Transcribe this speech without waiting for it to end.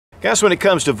Guys, when it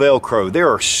comes to Velcro,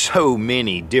 there are so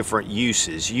many different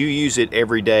uses. You use it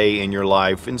every day in your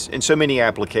life in so many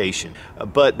applications.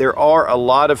 But there are a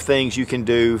lot of things you can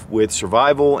do with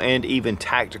survival and even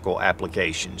tactical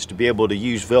applications to be able to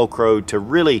use Velcro to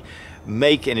really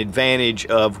make an advantage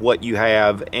of what you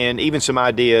have, and even some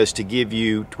ideas to give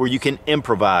you to where you can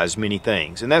improvise many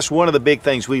things. And that's one of the big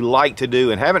things we like to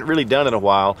do and haven't really done in a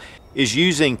while, is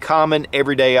using common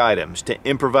everyday items to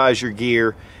improvise your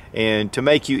gear and to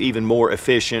make you even more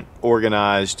efficient,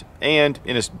 organized, and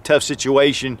in a tough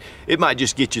situation, it might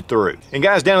just get you through. And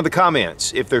guys, down in the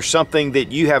comments, if there's something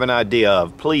that you have an idea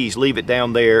of, please leave it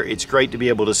down there. It's great to be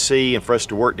able to see and for us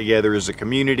to work together as a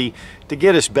community to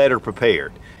get us better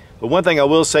prepared. But one thing I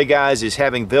will say, guys, is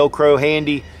having Velcro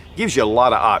handy gives you a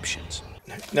lot of options.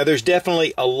 Now, there's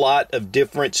definitely a lot of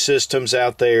different systems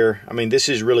out there. I mean, this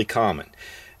is really common.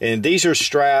 And these are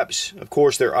straps. Of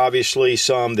course, there are obviously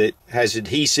some that has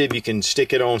adhesive. You can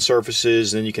stick it on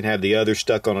surfaces, and then you can have the other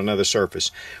stuck on another surface.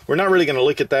 We're not really going to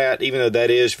look at that, even though that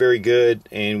is very good,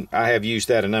 and I have used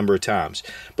that a number of times.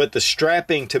 But the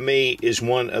strapping, to me, is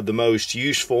one of the most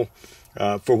useful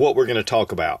for what we're going to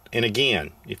talk about. And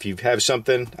again, if you have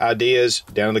something, ideas,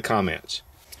 down in the comments.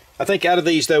 I think out of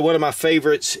these, though, one of my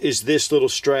favorites is this little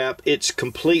strap. It's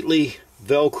completely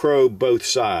Velcro both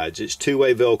sides. It's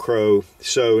two-way Velcro,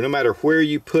 so no matter where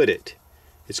you put it,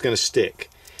 it's going to stick.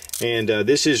 And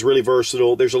this is really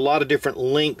versatile. There's a lot of different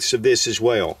lengths of this as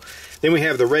well. Then we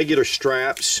have the regular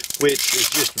straps, which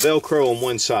is just Velcro on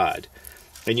one side.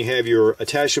 And you have your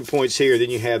attachment points here,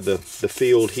 then you have the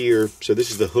field here. So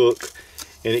this is the hook,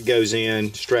 and it goes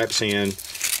in, straps in.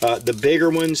 The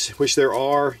bigger ones, which there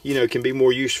are, can be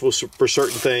more useful for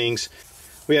certain things.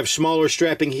 We have smaller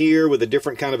strapping here with a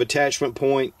different kind of attachment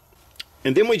point.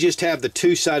 And then we just have the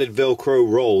two-sided Velcro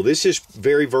roll. This is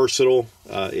very versatile.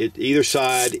 Either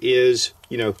side is,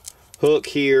 hook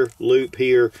here, loop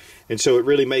here. And so it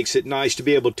really makes it nice to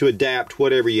be able to adapt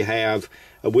whatever you have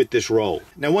with this roll.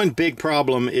 Now, one big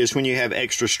problem is when you have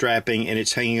extra strapping and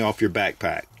it's hanging off your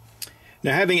backpack.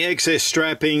 Now, having excess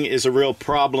strapping is a real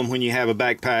problem when you have a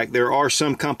backpack. There are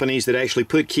some companies that actually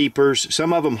put keepers.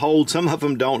 Some of them hold, some of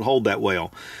them don't hold that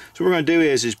well. So what we're going to do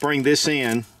is bring this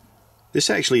in.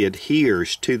 This actually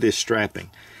adheres to this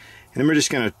strapping. And then we're just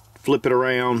going to flip it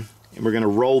around, and we're going to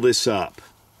roll this up.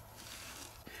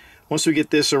 Once we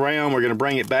get this around, we're going to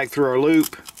bring it back through our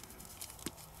loop.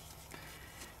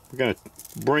 We're going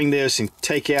to bring this and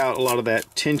take out a lot of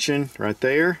that tension right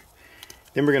there.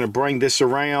 Then we're going to bring this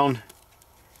around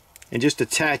and just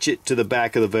attach it to the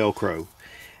back of the Velcro.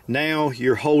 Now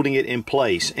you're holding it in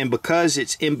place, and because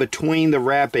it's in between the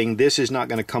wrapping, this is not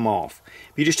going to come off.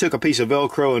 If you just took a piece of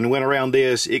Velcro and went around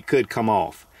this, it could come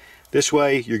off. This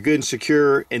way you're good and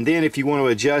secure, and then if you want to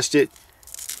adjust it,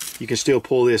 you can still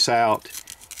pull this out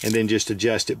and then just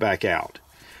adjust it back out.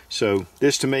 So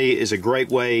this, to me, is a great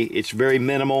way. It's very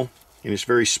minimal and it's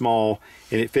very small,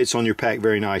 and it fits on your pack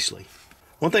very nicely.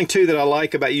 One thing too that I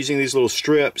like about using these little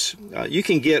strips, you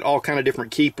can get all kind of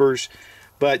different keepers,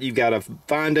 but you've got to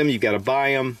find them, you've got to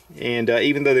buy them, and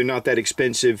even though they're not that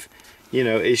expensive,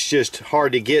 it's just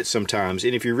hard to get sometimes.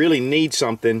 And if you really need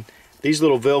something, these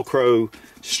little Velcro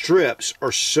strips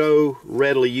are so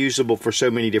readily usable for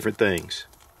so many different things.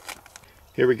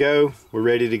 Here we go, we're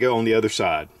ready to go on the other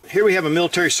side. Here we have a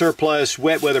military surplus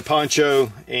wet weather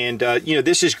poncho, and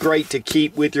this is great to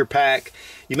keep with your pack.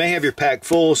 You may have your pack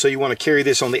full, so you want to carry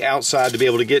this on the outside to be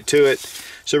able to get to it.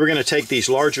 So we're going to take these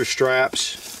larger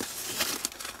straps,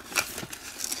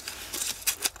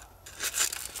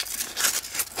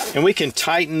 and we can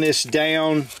tighten this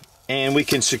down and we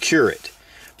can secure it.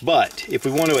 But if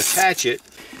we want to attach it,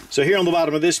 so here on the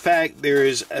bottom of this pack, there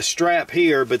is a strap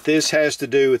here, but this has to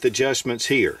do with adjustments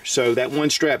here. So that one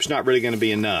strap's not really going to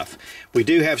be enough. We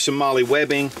do have some MOLLE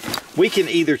webbing. We can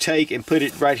either take and put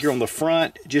it right here on the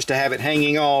front just to have it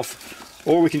hanging off,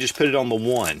 or we can just put it on the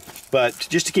one. But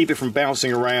just to keep it from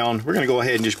bouncing around, we're going to go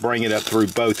ahead and just bring it up through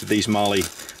both of these MOLLE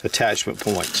attachment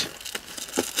points.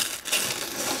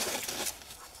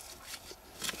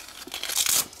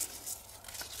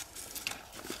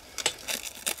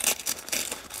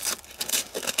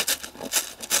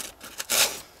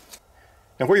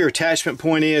 Now, where your attachment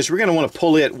point is, we're going to want to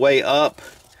pull it way up.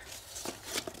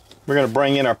 We're going to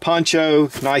bring in our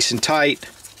poncho nice and tight.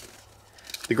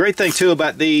 The great thing too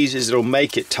about these is it'll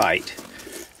make it tight.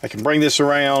 I can bring this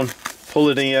around, pull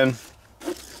it in.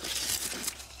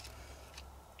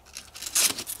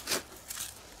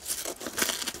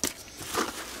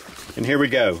 And here we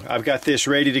go. I've got this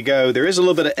ready to go. There is a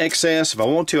little bit of excess. If I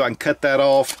want to, I can cut that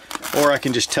off, or I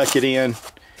can just tuck it in.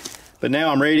 But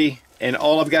now I'm ready and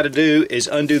all I've got to do is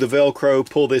undo the Velcro,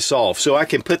 pull this off. So I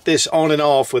can put this on and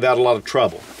off without a lot of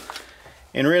trouble.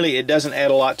 And really, it doesn't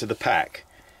add a lot to the pack.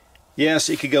 Yes,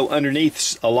 it could go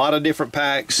underneath a lot of different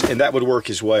packs, and that would work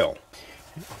as well.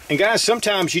 And guys,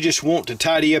 sometimes you just want to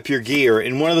tidy up your gear,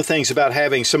 and one of the things about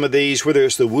having some of these, whether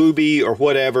it's the Wooby or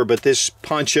whatever, but this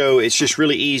poncho, it's just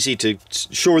really easy to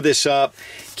shore this up,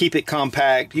 keep it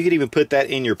compact. You could even put that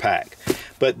in your pack.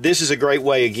 But this is a great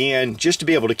way, again, just to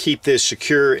be able to keep this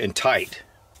secure and tight.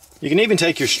 You can even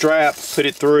take your strap, put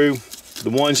it through the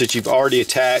ones that you've already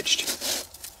attached.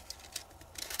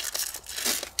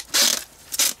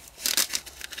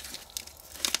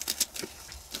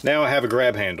 Now I have a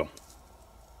grab handle.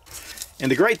 And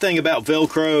the great thing about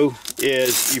Velcro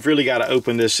is you've really got to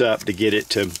open this up to get it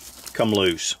to come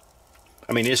loose.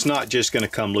 I mean, it's not just going to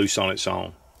come loose on its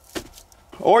own.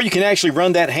 Or you can actually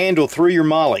run that handle through your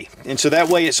MOLLE. And so that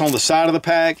way it's on the side of the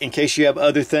pack in case you have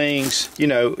other things, you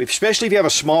know, especially if you have a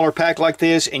smaller pack like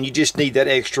this and you just need that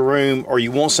extra room, or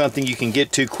you want something you can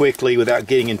get to quickly without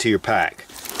getting into your pack.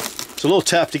 It's a little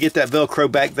tough to get that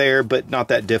Velcro back there, but not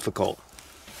that difficult.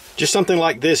 Just something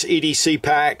like this EDC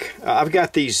pack, I've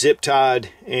got these zip tied,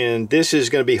 and this is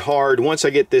going to be hard. Once I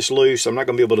get this loose, I'm not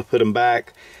going to be able to put them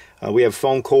back. We have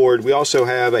phone cord. We also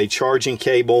have a charging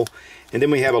cable, and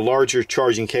then we have a larger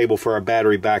charging cable for our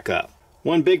battery backup.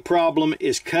 One big problem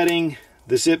is cutting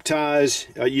the zip ties.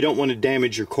 You don't want to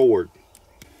damage your cord.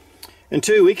 And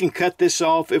two, we can cut this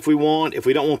off if we want, if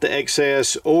we don't want the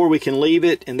excess, or we can leave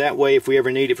it, and that way if we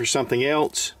ever need it for something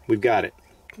else, we've got it.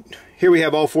 Here we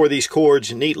have all four of these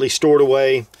cords neatly stored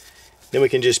away. Then we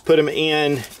can just put them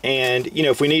in, and you know,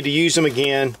 if we need to use them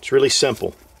again, it's really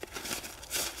simple.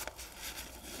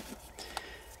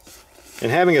 And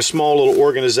having a small little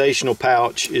organizational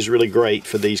pouch is really great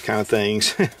for these kind of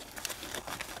things.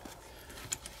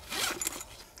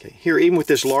 Okay, here, even with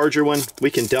this larger one,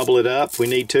 we can double it up if we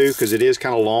need to, because it is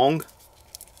kind of long.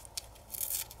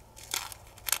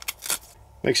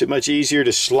 Makes it much easier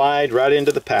to slide right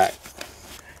into the pack.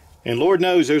 And Lord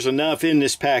knows there's enough in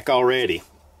this pack already.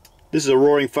 This is a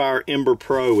Roaring Fire Ember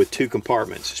Pro with 2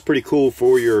 compartments. It's pretty cool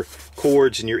for your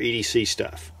cords and your EDC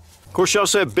stuff. Of course, you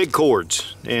also have big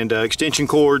cords and extension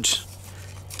cords.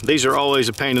 These are always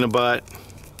a pain in the butt.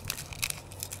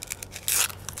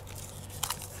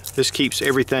 This keeps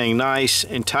everything nice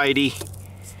and tidy.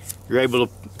 You're able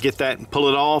to get that and pull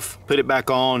it off, put it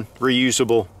back on,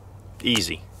 reusable,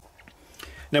 easy.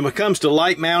 Now when it comes to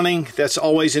light mounting, that's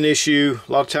always an issue.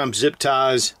 A lot of times zip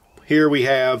ties. Here we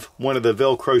have one of the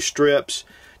Velcro strips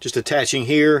just attaching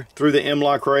here through the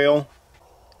M-LOK rail.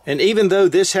 And even though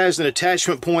this has an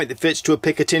attachment point that fits to a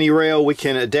Picatinny rail, we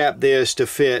can adapt this to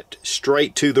fit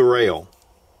straight to the rail.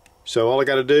 So all I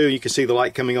got to do, you can see the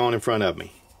light coming on in front of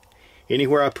me.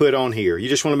 Anywhere I put on here. You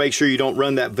just want to make sure you don't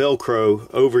run that Velcro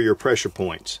over your pressure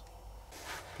points.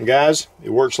 And guys, it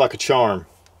works like a charm.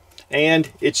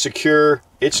 And it's secure.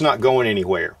 It's not going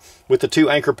anywhere. With the 2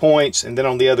 anchor points, and then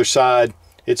on the other side,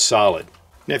 it's solid.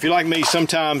 Now if you're like me,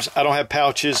 sometimes I don't have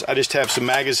pouches. I just have some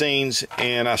magazines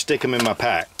and I stick them in my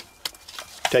pack.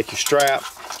 Take your strap.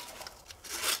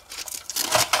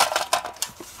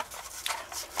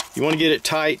 You want to get it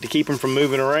tight to keep them from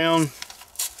moving around.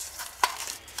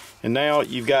 And now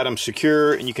you've got them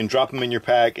secure, and you can drop them in your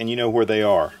pack and you know where they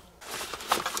are.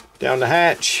 Down the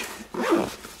hatch.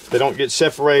 They don't get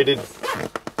separated.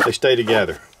 They stay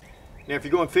together. Now if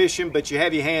you're going fishing but you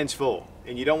have your hands full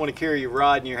and you don't want to carry your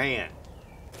rod in your hand,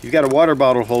 you've got a water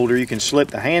bottle holder, you can slip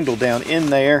the handle down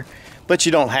in there, but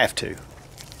you don't have to.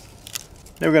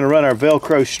 Then we're going to run our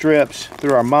Velcro strips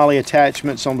through our MOLLE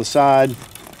attachments on the side,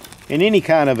 and any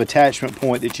kind of attachment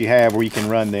point that you have where you can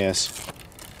run this.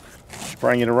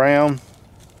 Bring it around.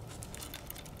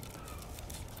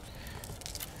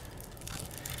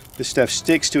 This stuff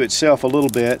sticks to itself a little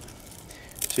bit,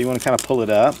 so you want to kind of pull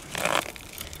it up.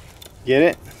 Get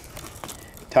it,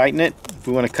 tighten it. If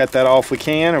we want to cut that off, we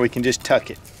can, or we can just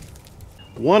tuck it.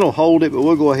 One will hold it, but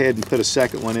we'll go ahead and put a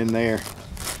second one in there.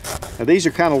 Now these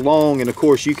are kind of long, and of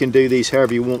course you can do these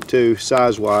however you want to,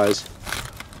 size-wise.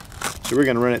 So we're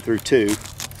going to run it through 2.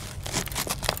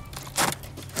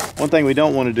 One thing we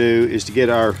don't want to do is to get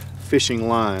our fishing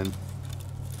line.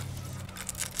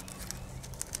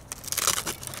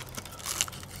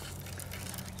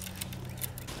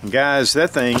 And guys,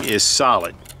 that thing is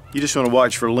solid. You just want to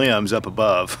watch for limbs up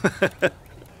above.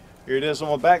 Here it is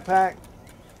on my backpack,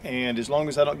 and as long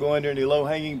as I don't go under any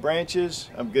low-hanging branches,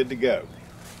 I'm good to go.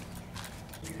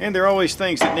 And there are always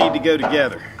things that need to go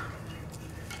together.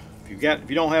 If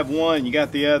you don't have one, you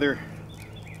got the other,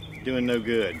 you're doing no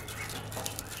good.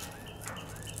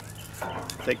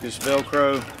 Take this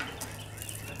Velcro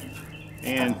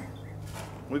and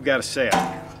we've got a set.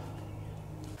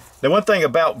 The one thing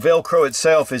about Velcro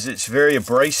itself is it's very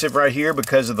abrasive right here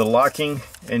because of the locking.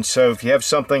 And so if you have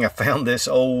something, I found this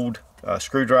old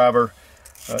screwdriver,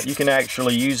 you can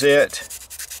actually use it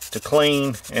to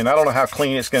clean. And I don't know how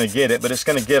clean it's going to get it, but it's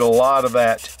going to get a lot of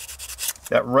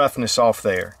that roughness off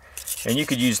there. And you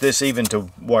could use this even to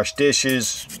wash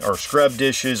dishes or scrub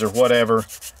dishes or whatever.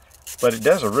 But it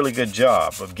does a really good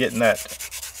job of getting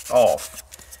that off.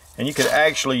 And you could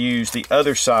actually use the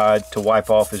other side to wipe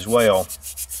off as well,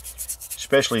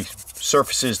 especially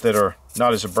surfaces that are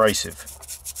not as abrasive.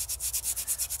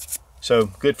 So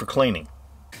good for cleaning.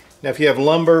 Now if you have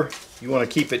lumber, you want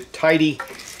to keep it tidy,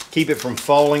 keep it from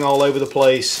falling all over the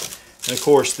place. And of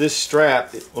course this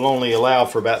strap will only allow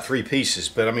for about 3 pieces,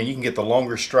 but I mean you can get the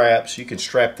longer straps, you can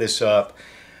strap this up.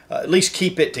 At least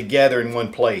keep it together in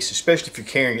one place, especially if you're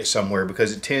carrying it somewhere,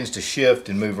 because it tends to shift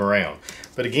and move around.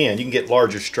 But again, you can get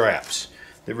larger straps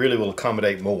that really will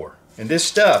accommodate more. And this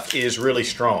stuff is really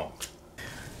strong.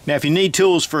 Now if you need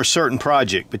tools for a certain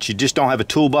project, but you just don't have a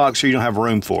toolbox or you don't have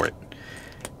room for it,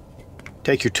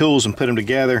 take your tools and put them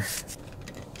together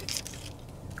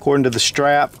according to the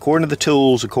strap, according to the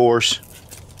tools, of course.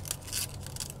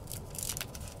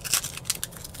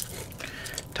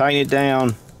 Tighten it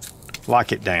down,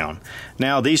 lock it down.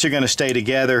 Now these are going to stay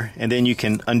together, and then you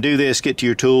can undo this, get to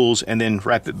your tools, and then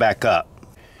wrap it back up.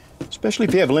 Especially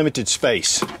if you have limited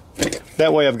space.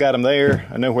 That way I've got them there,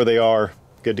 I know where they are,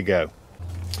 good to go.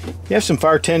 If you have some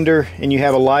fire tinder and you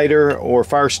have a lighter or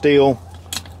fire steel,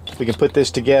 we can put this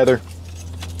together.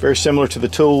 Very similar to the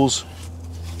tools.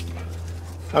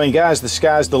 I mean guys, the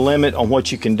sky's the limit on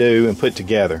what you can do and put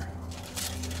together.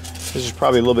 This is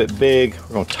probably a little bit big.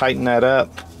 We're going to tighten that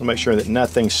up. We'll make sure that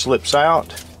nothing slips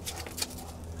out.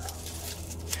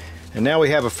 And now we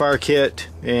have a fire kit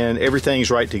and everything's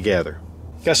right together.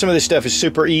 Guys, some of this stuff is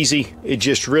super easy. It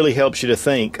just really helps you to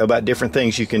think about different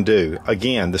things you can do.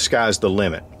 Again, the sky's the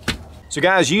limit. So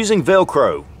guys, using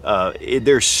Velcro,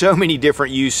 there's so many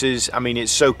different uses. I mean,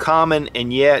 it's so common,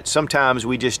 and yet sometimes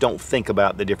we just don't think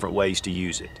about the different ways to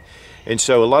use it. And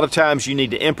so a lot of times you need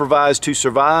to improvise to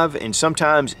survive, and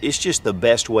sometimes it's just the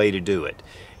best way to do it.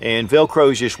 And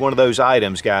Velcro is just one of those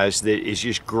items, guys, that is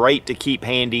just great to keep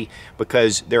handy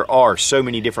because there are so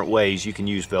many different ways you can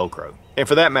use Velcro. And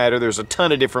for that matter, there's a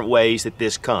ton of different ways that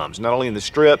this comes. Not only in the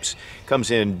strips, it comes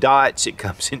in dots, it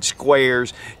comes in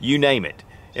squares, you name it.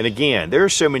 And again, there are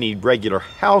so many regular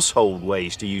household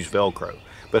ways to use Velcro,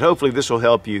 but hopefully this will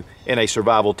help you in a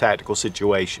survival tactical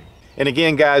situation. And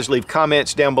again, guys, leave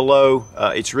comments down below.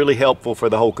 It's really helpful for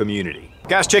the whole community.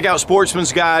 Guys, check out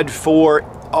Sportsman's Guide for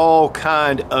all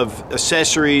kind of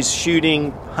accessories,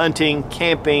 shooting, hunting,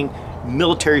 camping,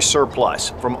 military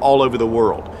surplus from all over the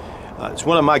world. It's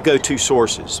one of my go-to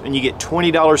sources, and you get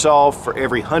 $20 off for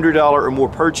every $100 or more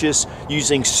purchase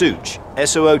using Sootch,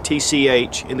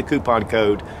 S-O-O-T-C-H, in the coupon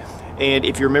code. And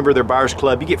if you're a member of their Buyers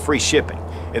Club, you get free shipping.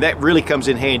 And that really comes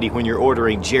in handy when you're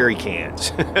ordering jerry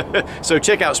cans. So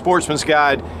check out Sportsman's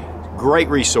Guide, great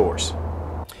resource.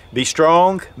 Be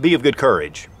strong, be of good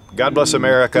courage. God bless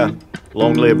America,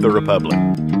 long live the Republic.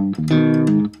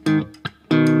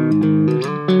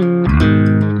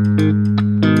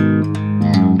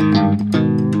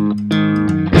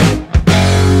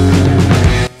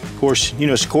 Of course, you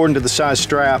know, it's according to the size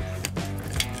strap.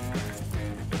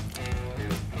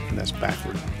 And that's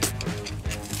backward.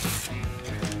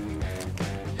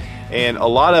 And a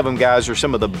lot of them, guys, are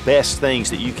some of the best things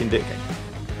that you can do.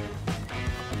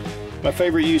 My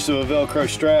favorite use of a Velcro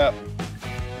strap.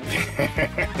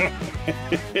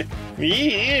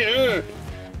 Yeah.